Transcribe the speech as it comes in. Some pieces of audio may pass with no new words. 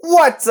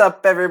What's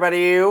up,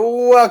 everybody?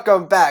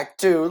 Welcome back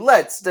to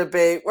Let's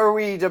Debate, where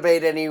we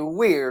debate any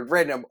weird,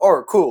 random,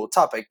 or cool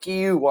topic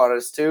you want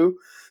us to.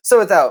 So,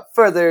 without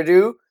further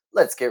ado,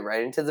 let's get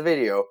right into the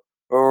video.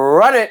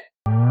 Run it!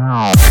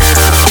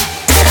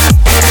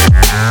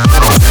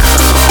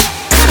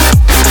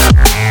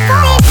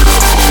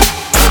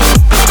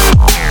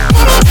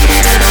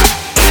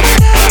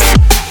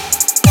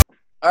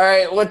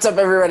 Alright, what's up,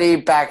 everybody?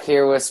 Back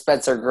here with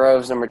Spencer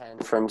Groves, number 10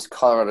 from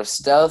Colorado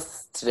Stealth.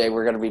 Today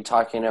we're going to be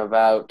talking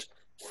about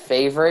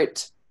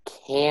favorite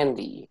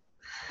candy.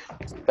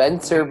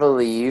 Spencer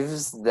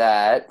believes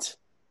that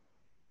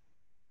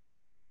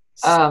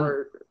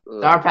Sour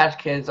Patch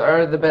Kids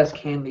are the best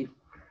candy.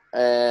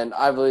 and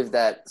I believe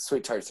that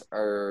Sweet Tarts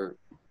are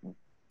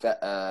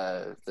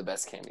the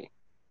best candy.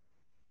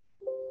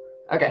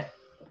 Okay.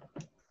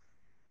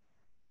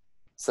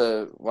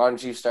 So why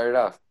don't you start it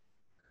off?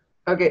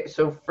 Okay,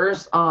 so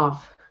first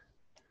off,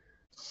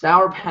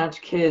 Sour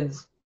Patch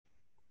Kids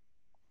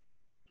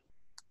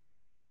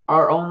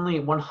are only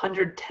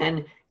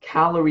 110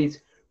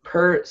 calories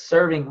per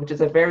serving, which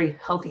is a very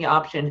healthy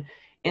option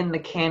in the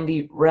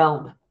candy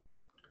realm.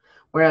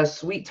 Whereas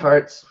Sweet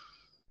Tarts,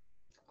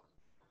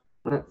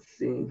 let's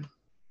see,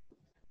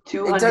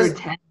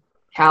 210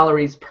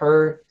 calories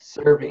per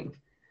serving,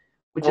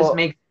 which just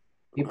makes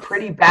a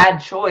pretty bad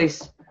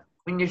choice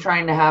when you're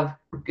trying to have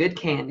good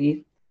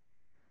candy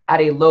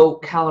at a low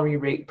calorie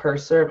rate per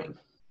serving.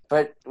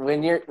 But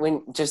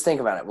just think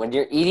about it. When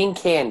you're eating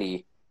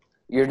candy,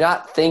 you're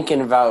not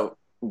thinking about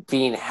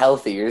being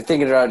healthy. You're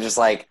thinking about just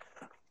like,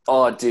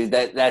 oh, dude,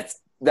 that's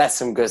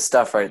some good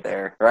stuff right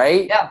there,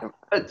 right? Yeah,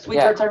 but Sweet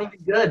Tarts aren't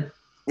even good.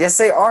 Yes,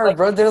 they are,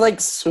 bro. They're like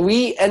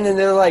sweet and then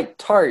they're like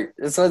tart.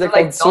 That's why they're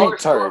called like Sweet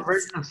Tarts.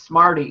 Version of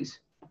Smarties.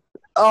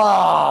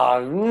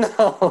 Oh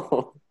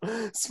no.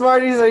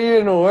 Smarties are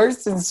even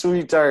worse than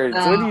Sweet Tarts.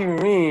 No. What do you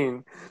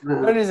mean? No.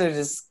 Smarties are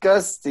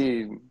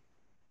disgusting.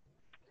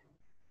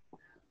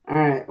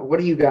 Alright, what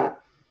do you got?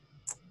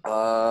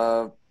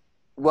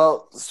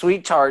 Well,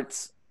 Sweet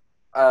Tarts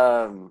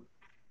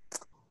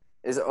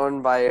is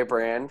owned by a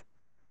brand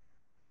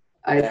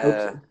I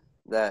hope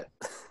so.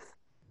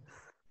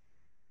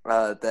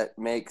 that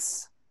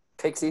makes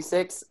Pixie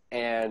Sticks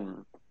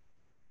and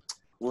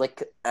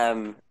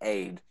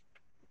Lick-M-Aid.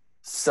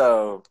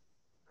 So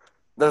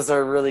those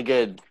are really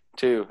good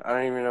too. I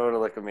don't even know what a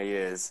Lick-M-Aid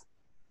is.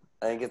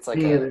 I think it's like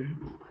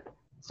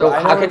So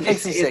I how know what can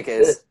Pixie Stick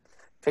is.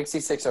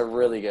 Pixie Sticks are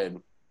really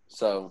good.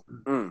 So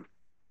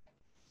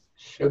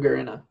sugar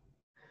in a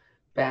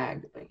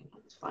bag.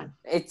 It's fine.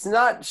 It's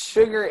not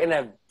sugar in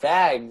a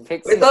bag.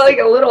 It's not like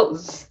a little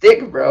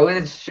stick, bro, and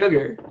it's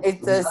sugar.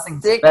 It's a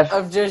stick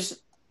of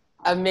just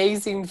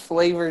amazing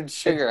flavored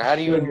sugar. How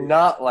do you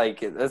not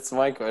like it? That's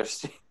my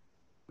question.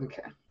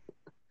 Okay.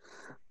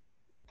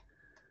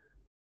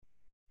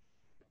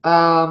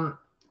 Sour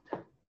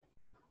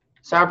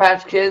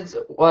Patch Kids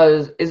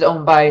is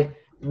owned by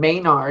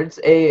Maynards,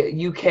 a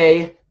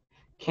UK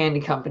candy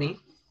company.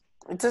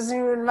 It doesn't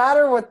even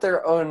matter what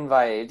they're owned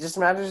by. It just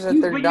matters that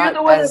they're not you're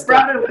the one that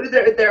brought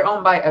it. They're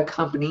owned by a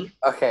company.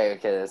 Okay,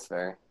 that's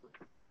fair.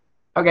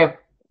 Okay.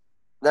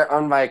 They're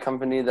owned by a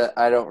company that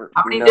I don't know.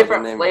 How many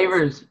different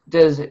flavors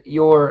does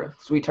your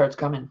Sweet Tarts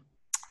come in?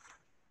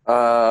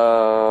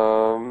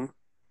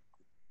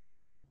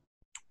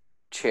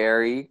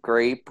 Cherry,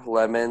 grape,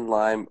 lemon,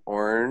 lime,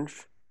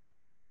 orange.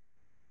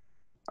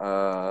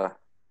 Yeah,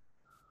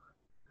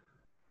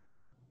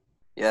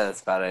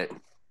 that's about it.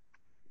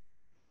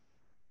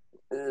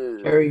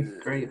 Cherry,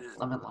 grape,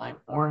 lemon, lime,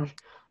 orange.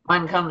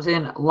 Mine comes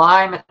in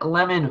lime,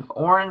 lemon,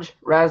 orange,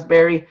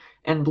 raspberry,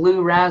 and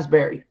blue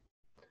raspberry,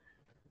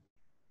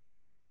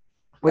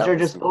 which are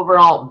just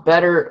overall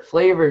better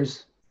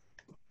flavors.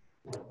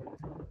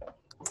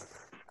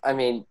 I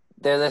mean,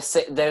 they're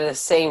the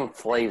same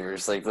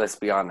flavors. Like, let's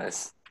be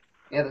honest.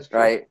 Yeah, that's true.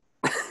 Right.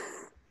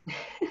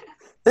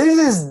 This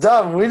is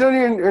dumb.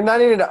 We're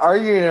not even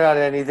arguing about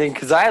anything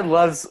because I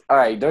love. All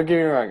right, don't get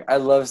me wrong. I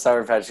love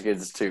Sour Patch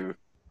Kids too.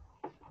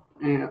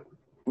 Yeah.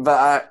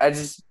 But I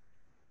just.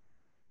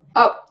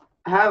 Oh,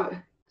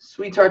 have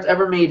Sweet Tarts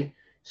ever made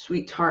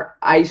Sweet Tart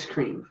ice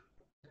cream?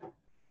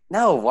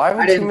 No. Why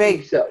would you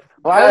make? So.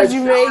 Why would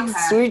you make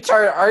Sweet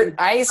Tart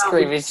ice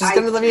cream? It's just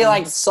gonna be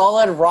like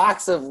solid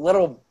rocks of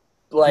little,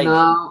 like.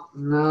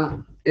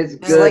 No. It's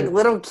good. Like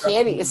little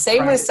candy.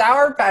 Same with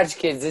Sour Patch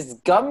Kids. It's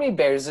gummy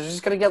bears. They're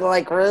just gonna get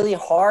like really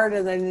hard,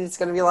 and then it's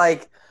gonna be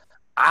like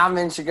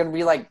almonds. You're gonna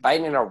be like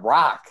biting in a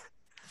rock.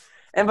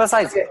 And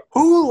besides,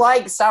 who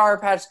likes Sour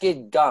Patch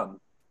Kid gum?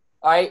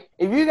 All right,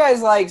 if you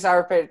guys like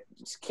Sour Patch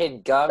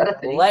Kid gum,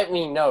 let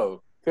me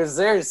know because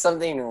there's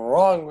something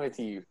wrong with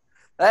you.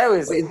 That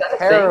was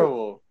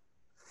terrible.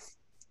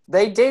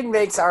 They did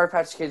make Sour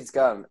Patch Kids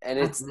gum, and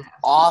it's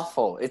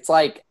awful. It's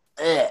like,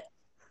 But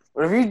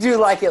if you do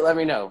like it, let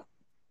me know.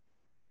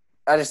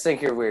 I just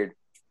think you're weird.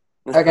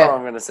 That's all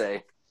I'm going to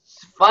say.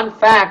 Fun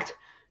fact,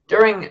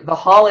 during the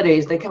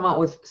holidays, they come out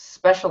with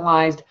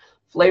specialized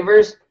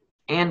flavors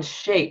and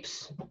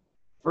shapes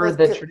for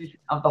the tradition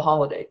of the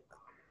holiday.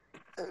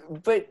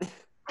 But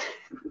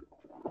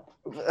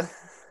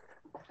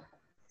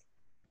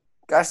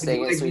Gosh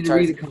dang it, Sweet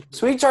Tarts.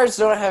 Sweet Tarts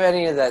don't have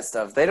any of that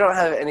stuff. They don't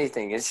have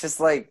anything. It's just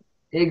like...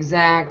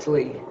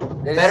 Exactly.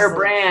 Better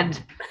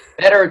brand,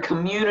 better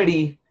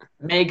community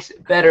makes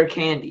better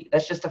candy.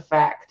 That's just a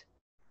fact.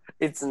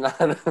 It's not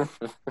a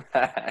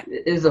fact.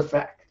 It is a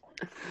fact.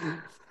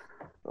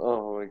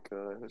 Oh my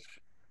gosh.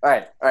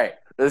 All right.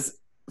 This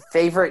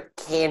favorite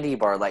candy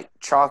bar, like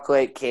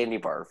chocolate candy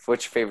bar.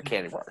 What's your favorite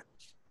candy bar?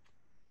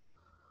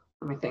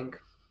 Let me think.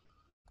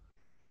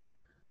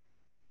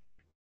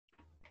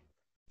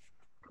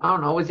 I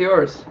don't know. What's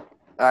yours?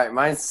 All right,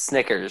 mine's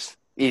Snickers.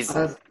 Easy.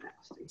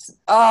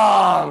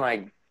 Oh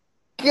my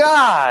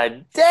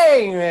god,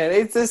 dang man!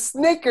 It's a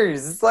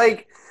Snickers. It's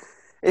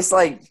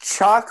like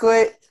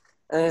chocolate,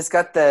 and it's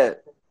got the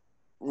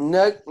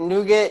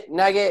nougat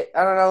nugget.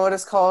 I don't know what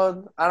it's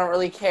called. I don't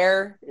really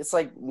care. It's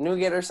like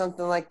nougat or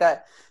something like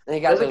that. And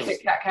you got Does a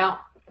Kit Kat count?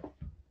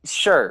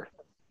 Sure.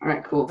 All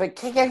right, cool. But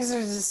Kit Kats are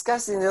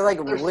disgusting. They're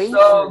like wafers.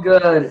 So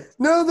good.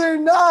 No, they're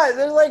not.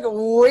 They're like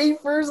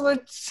wafers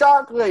with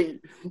chocolate.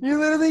 You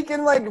literally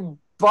can like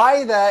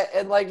buy that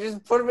and like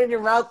just put them in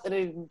your mouth, and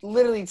it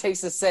literally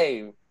tastes the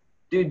same.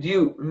 Dude,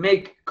 you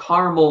make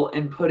caramel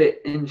and put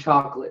it in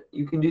chocolate.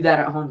 You can do that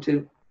at home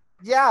too.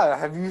 Yeah,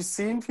 have you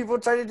seen people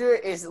try to do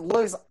it? It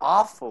looks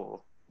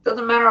awful.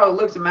 Doesn't matter how it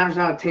looks, it matters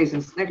how it tastes.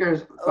 And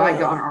Snickers, by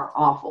God, are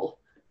awful.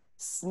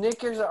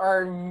 Snickers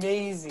are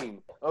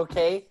amazing.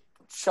 Okay,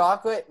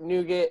 chocolate,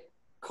 nougat,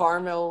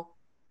 caramel,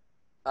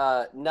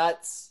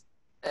 nuts,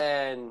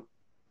 and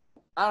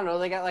I don't know.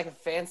 They got like a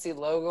fancy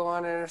logo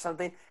on it or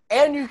something.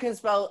 And you can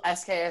spell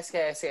SK. And SK.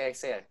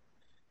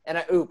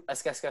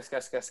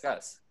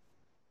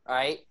 All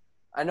right.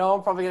 I know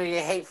I'm probably gonna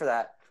get hate for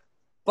that,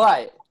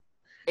 but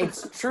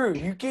it's true.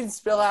 You can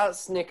spell out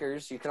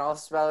Snickers. You can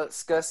also spell it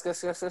SK.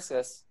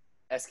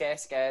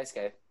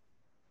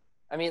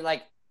 I mean,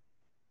 like,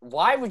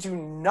 why would you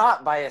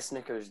not buy a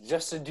Snickers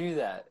just to do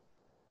that?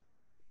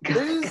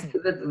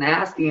 That's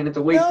nasty and it's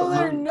a waste of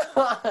money. No, they're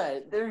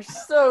not. They're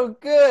so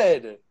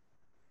good.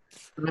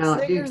 No,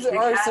 Snickers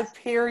are a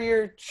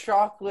superior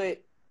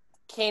chocolate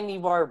candy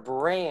bar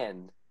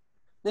brand.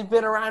 They've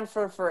been around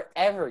for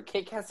forever.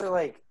 Kit Kats are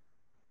like,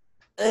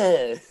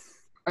 ugh.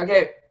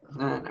 Okay.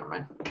 Never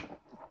mind.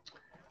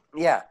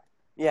 Yeah.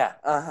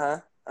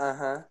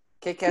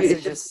 Kit Kats are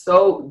just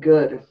so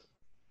good.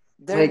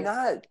 They're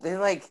not. They're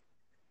like,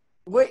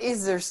 what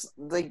is their,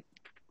 like,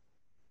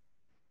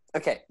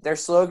 okay, their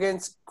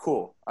slogan's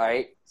cool, all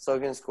right?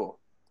 Slogan's cool,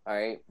 all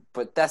right?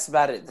 But that's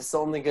about it. That's the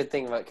only good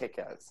thing about Kit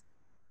Kats.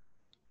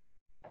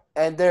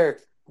 And their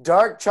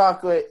dark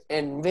chocolate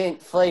and mint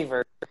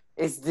flavor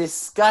is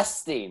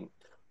disgusting.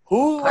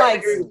 Who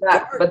likes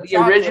that? But the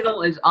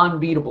original is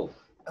unbeatable.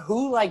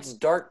 Who likes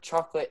dark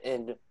chocolate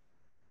and,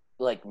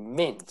 like,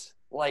 mint?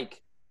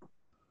 Like,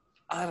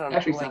 I don't know.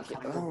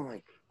 Like, oh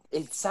my,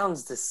 it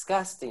sounds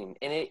disgusting,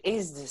 and it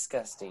is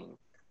disgusting.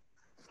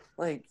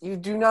 Like, you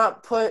do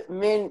not put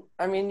mint,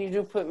 I mean, you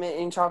do put mint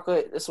in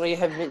chocolate. This way you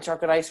have mint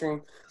chocolate ice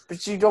cream,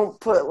 but you don't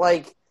put,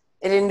 like,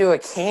 it into a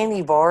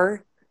candy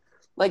bar.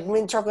 Like,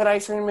 mint chocolate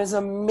ice cream is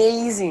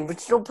amazing,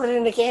 but you don't put it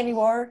in a candy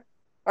bar,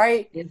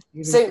 right?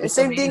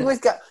 Same thing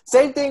with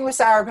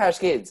Sour Patch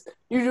Kids.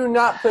 You do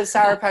not put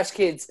Sour Patch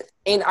Kids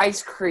in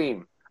ice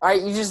cream, all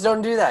right? You just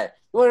don't do that.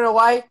 You want to know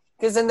why?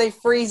 Because then they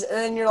freeze, and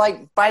then you're,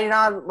 like, biting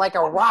on, like,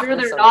 a rock. I'm sure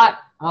they're not.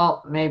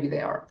 Well, maybe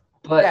they are.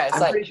 But yeah,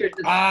 I'm pretty sure it's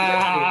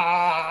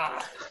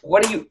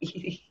what are you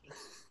eating?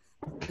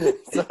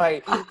 It's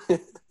my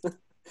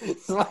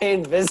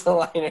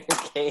Invisalign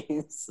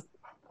case.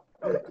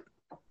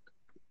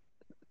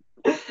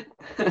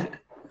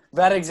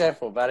 Bad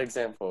example.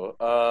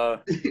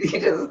 You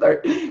just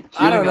start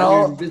I don't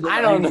know.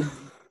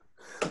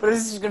 But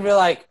it's just gonna be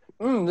like,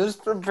 this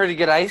is pretty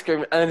good ice cream,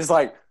 and then it's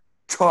like,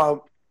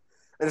 Trump,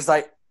 and it's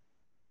like,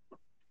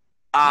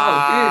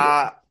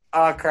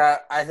 oh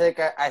crap! I think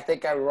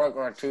I broke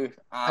my tooth.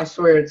 I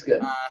swear it's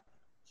good.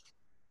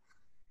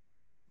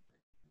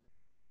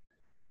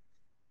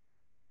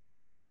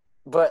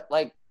 But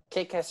like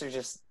Kit Kats are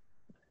just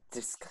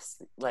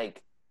disgusting.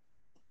 Like,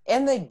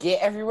 and they get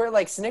everywhere.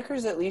 Like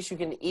Snickers, at least you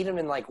can eat them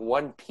in like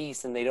one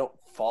piece and they don't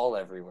fall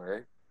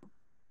everywhere.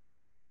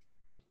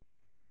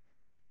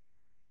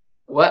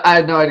 What? I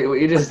had no idea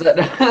what you just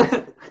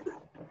said.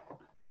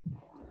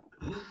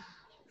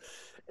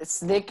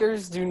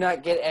 Snickers do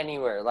not get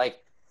anywhere. Like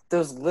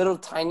those little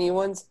tiny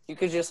ones, you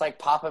could just like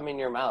pop them in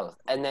your mouth,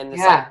 and then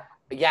it's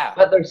yeah.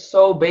 But they're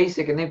so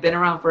basic, and they've been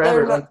around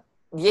forever.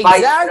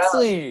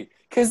 Exactly,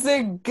 because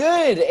they're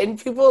good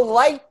and people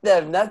like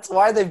them. That's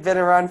why they've been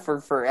around for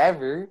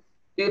forever.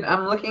 Dude,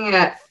 I'm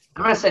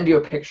gonna send you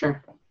a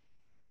picture.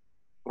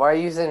 Why are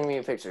you sending me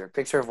a picture? A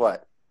picture of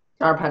what?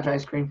 Sour Patch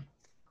ice cream.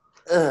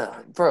 Ugh,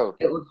 bro.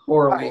 It looks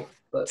horrible. Right.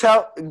 But...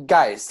 Tell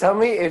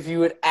me if you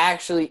would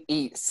actually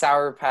eat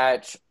Sour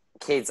Patch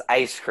Kids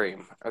ice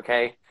cream,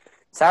 okay?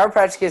 Sour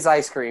Patch Kids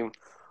ice cream,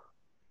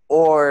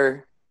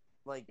 or,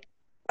 like,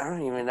 I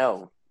don't even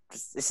know.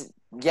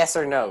 Yes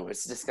or no,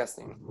 it's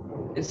disgusting.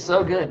 It's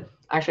so good.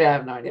 Actually, I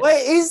have no idea.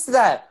 What is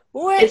that?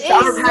 It's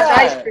Sour Patch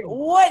ice cream.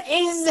 What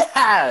is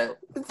that?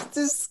 It's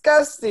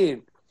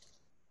disgusting.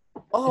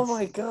 Oh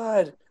my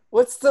god.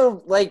 What's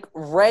the like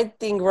red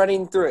thing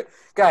running through it?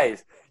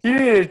 Guys, you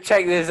need to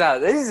check this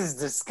out. This is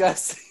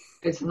disgusting.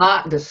 It's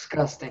not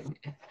disgusting.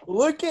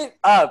 Look it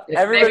up. Maybe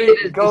Everybody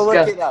it is go look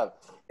it disgusting. up.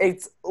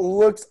 It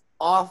looks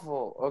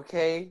awful,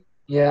 okay?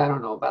 Yeah, I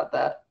don't know about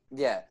that.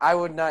 Yeah, I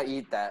would not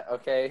eat that,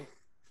 okay?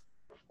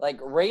 Like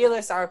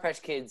regular Sour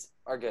Patch Kids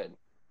are good.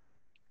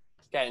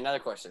 Okay, another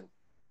question.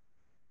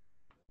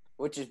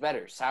 Which is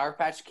better, Sour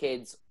Patch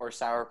Kids or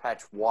Sour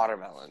Patch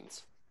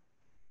Watermelons?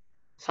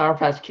 Sour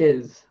Patch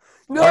Kids.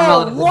 No,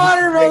 Watermelons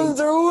watermelons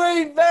are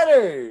way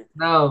better.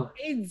 No.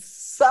 Kids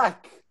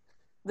suck.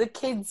 The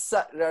kids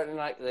suck. No,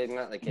 not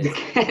the kids.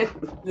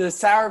 The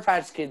Sour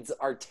Patch Kids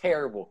are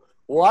terrible.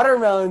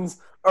 Watermelons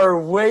are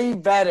way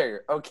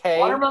better. Okay.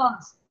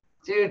 Watermelons,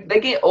 dude, they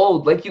get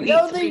old. Like you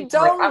No, eat they three,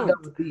 you're like, I'm don't.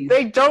 done with these.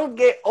 They don't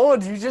get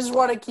old. You just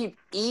want to keep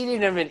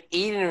eating them and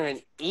eating them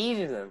and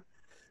eating them.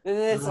 And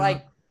then it's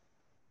like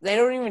they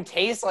don't even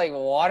taste like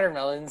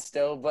watermelons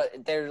still,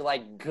 but they're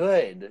like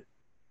good.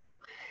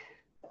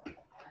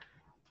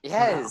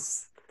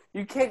 Yes.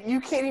 You can't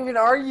even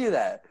argue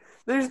that.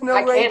 There's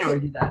no way. I can't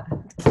argue that.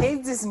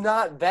 Kids is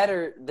not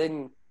better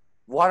than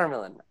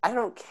watermelon. I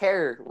don't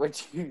care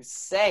what you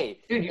say.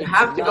 Dude, you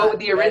have to go with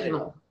the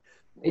original.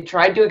 They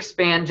tried to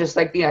expand just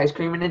like the ice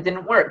cream and it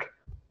didn't work.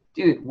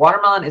 Dude,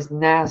 watermelon is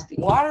nasty.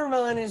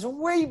 Watermelon is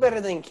way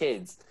better than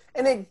kids.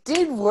 And it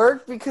did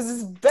work because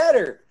it's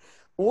better.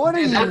 What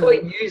are you? That's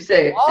what you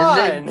say.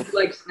 And then you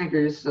like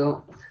Snickers,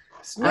 so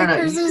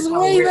Snickers is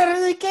way better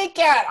than Kit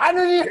Kat. I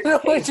don't even know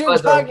what you're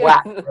talking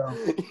about.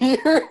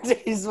 Your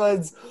taste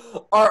buds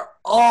are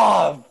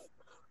off.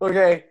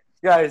 Okay,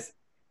 guys,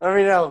 let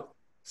me know.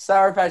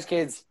 Sour Patch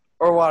Kids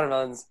or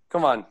watermelons.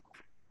 Come on.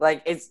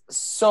 Like, it's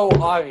so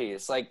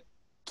obvious. Like,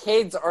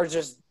 kids are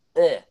just,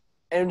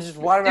 and just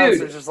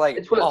watermelons are just like,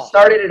 it's what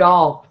started it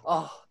all.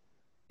 Oh,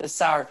 the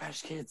Sour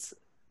Patch Kids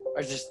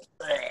are just,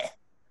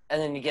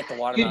 and then you get the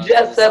watermelon. You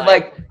just said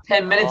like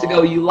 10 minutes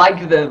ago you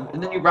liked them,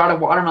 and then you brought up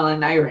watermelon,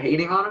 and now you're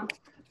hating on them?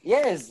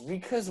 Yes,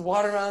 because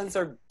watermelons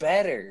are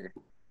better.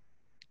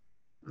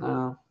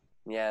 No.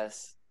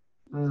 Yes.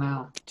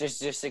 No.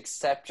 Just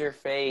accept your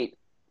fate.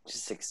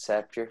 Just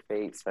accept your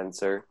fate,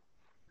 Spencer.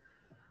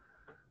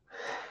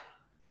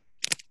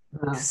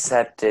 No.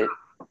 Accept it.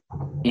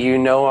 You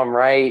know I'm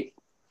right.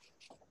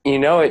 You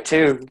know it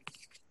too.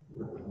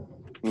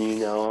 You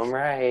know I'm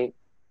right.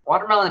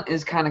 Watermelon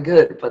is kind of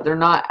good, but they're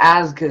not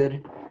as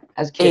good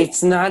as kids.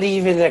 It's not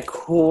even a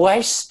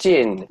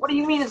question. What do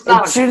you mean it's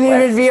not? It shouldn't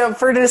even be up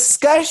for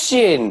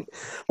discussion.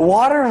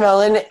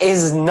 Watermelon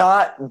is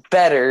not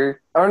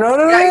better. Or no.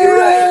 You're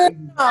right.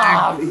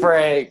 Ah,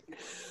 frick.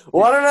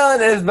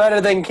 Watermelon is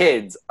better than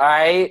kids. All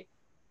right.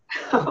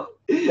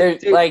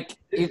 Dude, like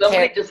you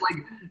can't.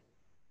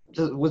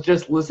 Was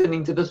just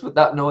listening to this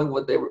without knowing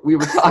what we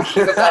were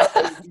talking about.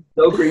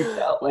 So creeped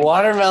out. Like,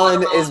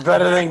 watermelon is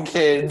better than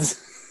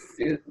kids.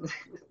 Dude.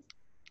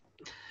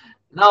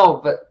 No,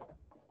 but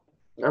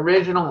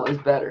original is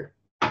better.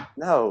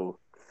 No.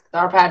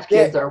 Sour Patch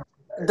Kids are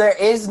better. There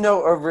is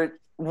no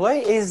what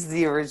is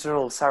the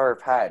original Sour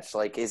Patch?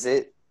 Like, is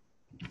it?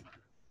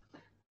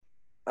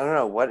 I don't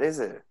know. What is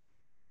it?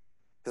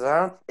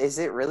 Because is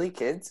it really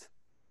kids?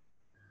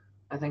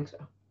 I think so.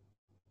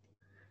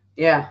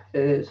 Yeah,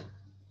 it is.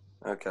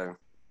 Okay.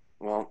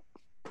 Well,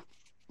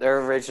 their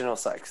original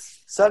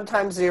sucks.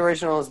 Sometimes the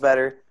original is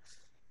better.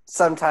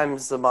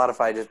 Sometimes the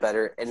modified is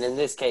better. And in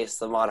this case,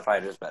 the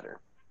modified is better.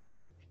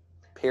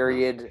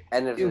 Period.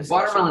 End of discussion.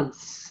 Watermelon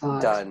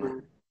sucks.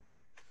 Done.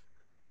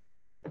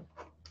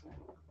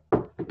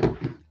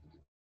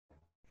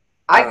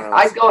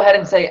 I'd go ahead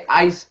and say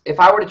ice. If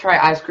I were to try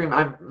ice cream,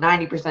 I'm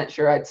 90%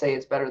 sure I'd say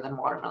it's better than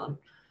watermelon.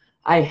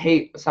 I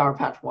hate Sour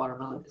Patch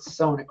watermelon. It's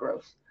so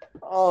gross.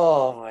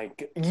 Oh my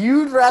god.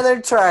 You'd rather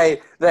try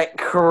that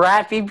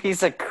crappy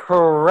piece of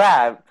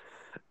crap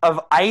of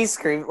ice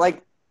cream.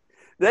 Like,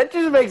 that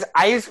just makes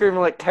ice cream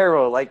look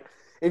terrible. Like,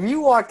 if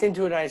you walked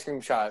into an ice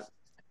cream shop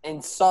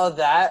and saw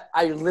that,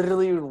 I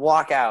literally would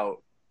walk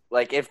out.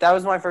 Like, if that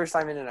was my first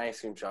time in an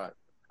ice cream shop,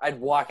 I'd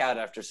walk out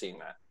after seeing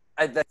that.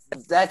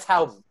 That's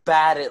how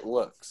bad it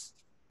looks.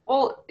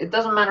 Well, it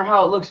doesn't matter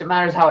how it looks. It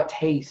matters how it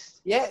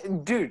tastes. Yeah,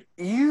 dude,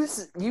 you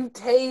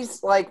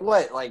taste like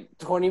what, like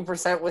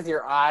 20% with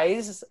your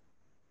eyes,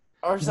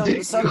 or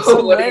something.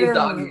 What are you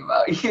talking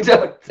about? You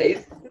don't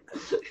taste.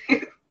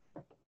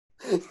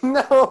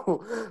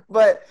 No,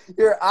 but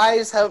your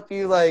eyes help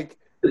you like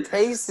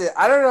taste it.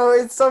 I don't know.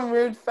 It's some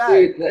weird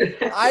fact.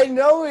 Dude, I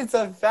know it's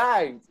a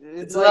fact.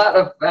 It's not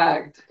a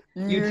fact.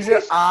 You use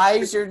your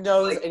eyes, your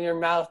nose, and your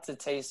mouth to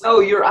taste.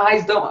 No, your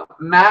eyes don't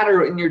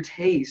matter in your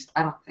taste.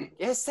 I don't think.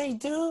 Yes, they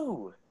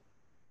do.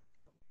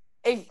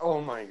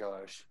 Oh my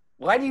gosh.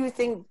 Why do you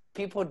think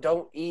people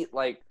don't eat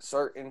like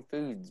certain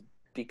foods?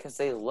 Because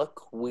they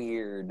look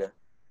weird.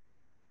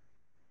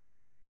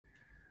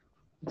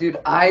 Dude,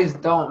 eyes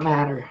don't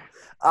matter.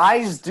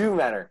 Eyes do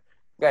matter.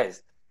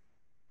 Guys,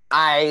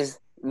 eyes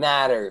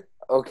matter,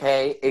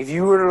 okay? If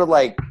you were to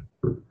like,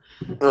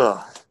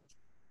 ugh.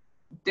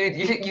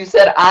 Dude, you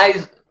said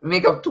eyes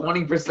make up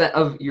 20%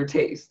 of your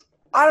taste.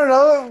 I don't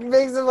know. It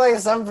makes it like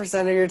some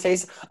percent of your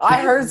taste.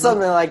 I heard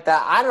something like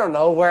that. I don't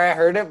know where I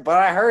heard it, but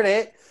I heard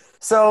it.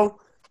 So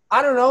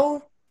I don't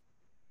know.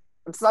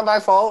 It's not my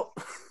fault.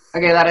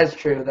 Okay, that is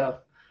true though.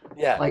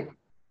 Yeah. Like,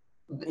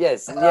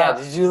 Yes. Yeah.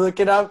 Did you look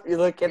it up? You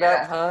look it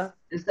up, huh?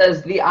 it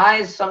says the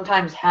eyes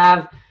sometimes beat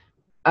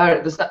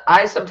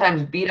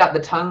out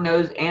the tongue,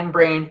 nose, and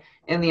brain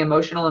in the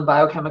emotional and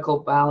biochemical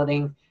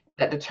balloting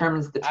that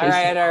determines the taste.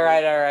 All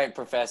right,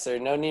 Professor.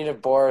 No need to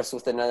bore us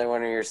with another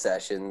one of your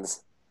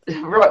sessions.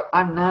 Bro,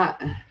 I'm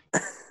not.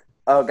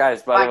 Oh,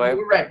 guys, by the way.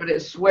 You're right, but I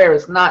swear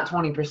it's not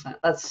 20%.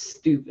 That's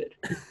stupid.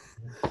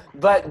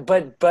 But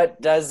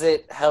does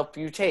it help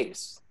you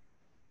taste?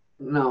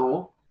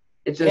 No.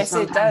 It's just Yes,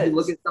 sometimes it does. you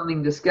look at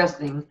something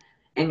disgusting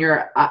and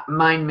your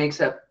mind makes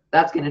up,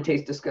 that's going to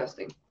taste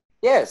disgusting.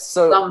 Yes,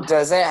 so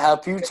does it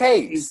help you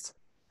taste?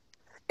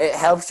 It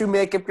helps you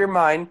make up your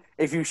mind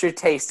if you should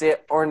taste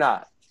it or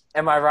not.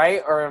 Am I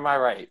right or am I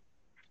right?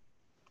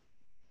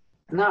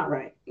 Not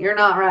right. You're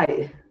not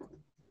right.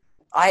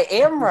 I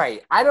am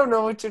right. I don't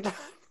know what you're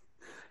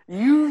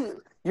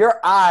talking. Your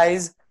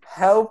eyes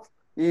help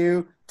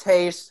you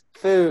taste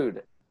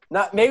food.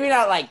 Maybe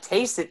not like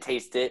taste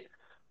it,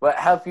 but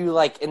help you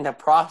like in the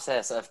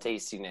process of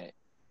tasting it.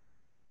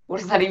 What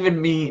does that even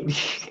mean?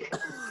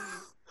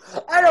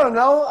 I don't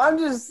know. I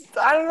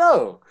don't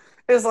know.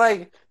 It's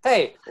like,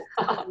 hey,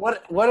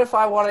 what if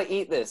I want to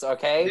eat this,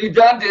 okay? Dude,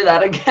 don't do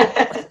that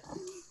again.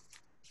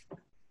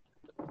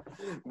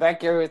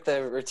 Back here with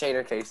the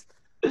retainer case.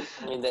 I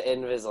mean, the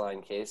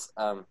Invisalign case.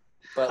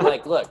 But,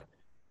 like, look.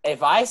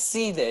 If I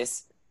see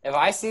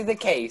the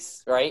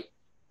case, right,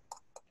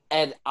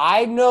 and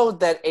I know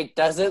that it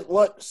doesn't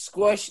look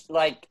squished,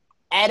 like,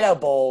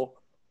 edible,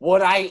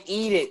 would I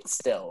eat it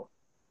still?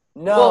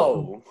 No.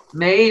 Well,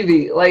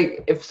 maybe.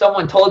 Like, if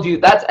someone told you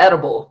that's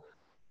edible.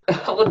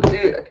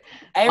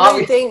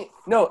 Everything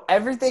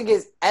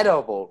is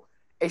edible.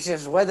 It's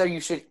just whether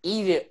you should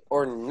eat it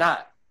or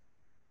not.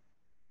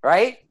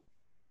 Right?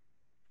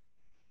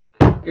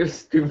 You're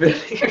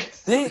stupid.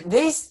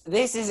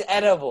 This is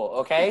edible,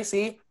 okay?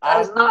 See?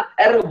 That is not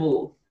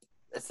edible.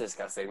 It's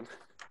disgusting.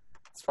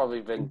 It's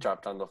probably been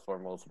dropped on the floor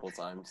multiple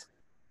times.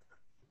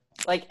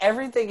 Like,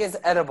 everything is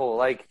edible.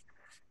 Like,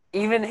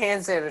 even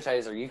hand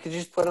sanitizer. You could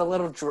just put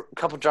a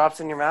couple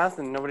drops in your mouth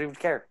and nobody would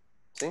care.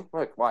 See?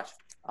 Look, watch.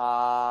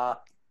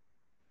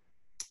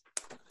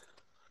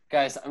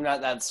 Guys, I'm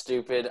not that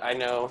stupid. I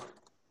know.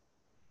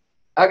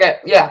 Okay,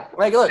 yeah.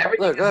 Like, look.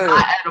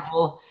 Not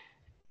edible.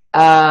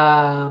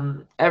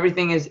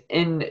 Everything is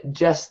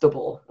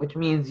ingestible, which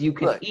means you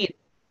can eat.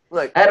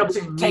 Look, edible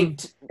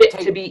means fit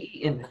to be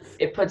eaten.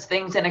 It puts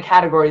things in a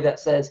category that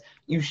says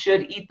you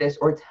should eat this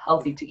or it's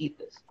healthy to eat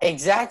this.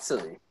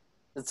 Exactly.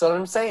 That's what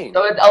I'm saying.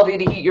 So it's healthy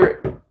to eat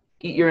your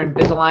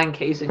Invisalign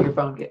case and your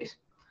phone case.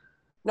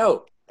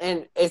 No,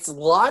 and it's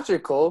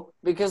logical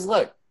because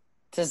look,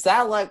 does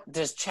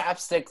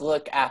chapstick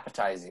look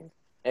appetizing?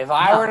 If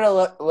I were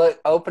to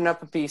open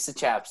up a piece of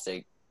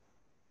chapstick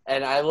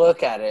and I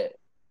look at it,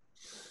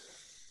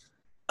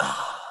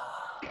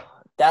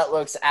 that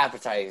looks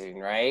appetizing,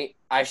 right?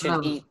 I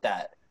should eat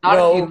that.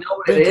 No,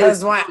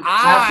 because my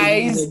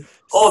eyes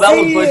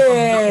see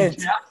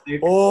it.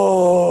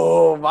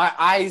 Oh, my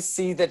eyes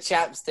see the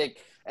chapstick,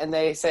 and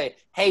they say,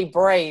 "Hey,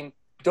 brain,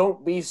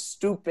 don't be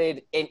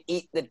stupid and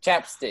eat the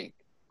chapstick."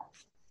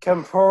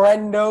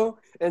 Comprendo,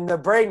 and the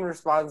brain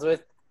responds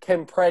with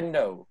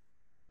comprendo.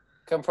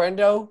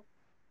 Comprendo?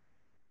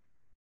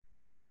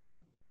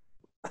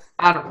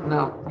 I don't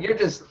know. You're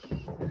just...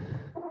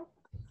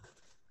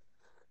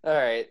 All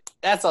right.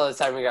 That's all the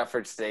time we got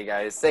for today,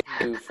 guys. Thank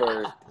you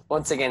for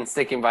once again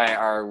sticking by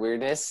our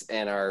weirdness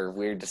and our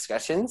weird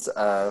discussions.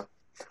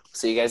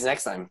 See you guys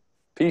next time.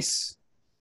 Peace.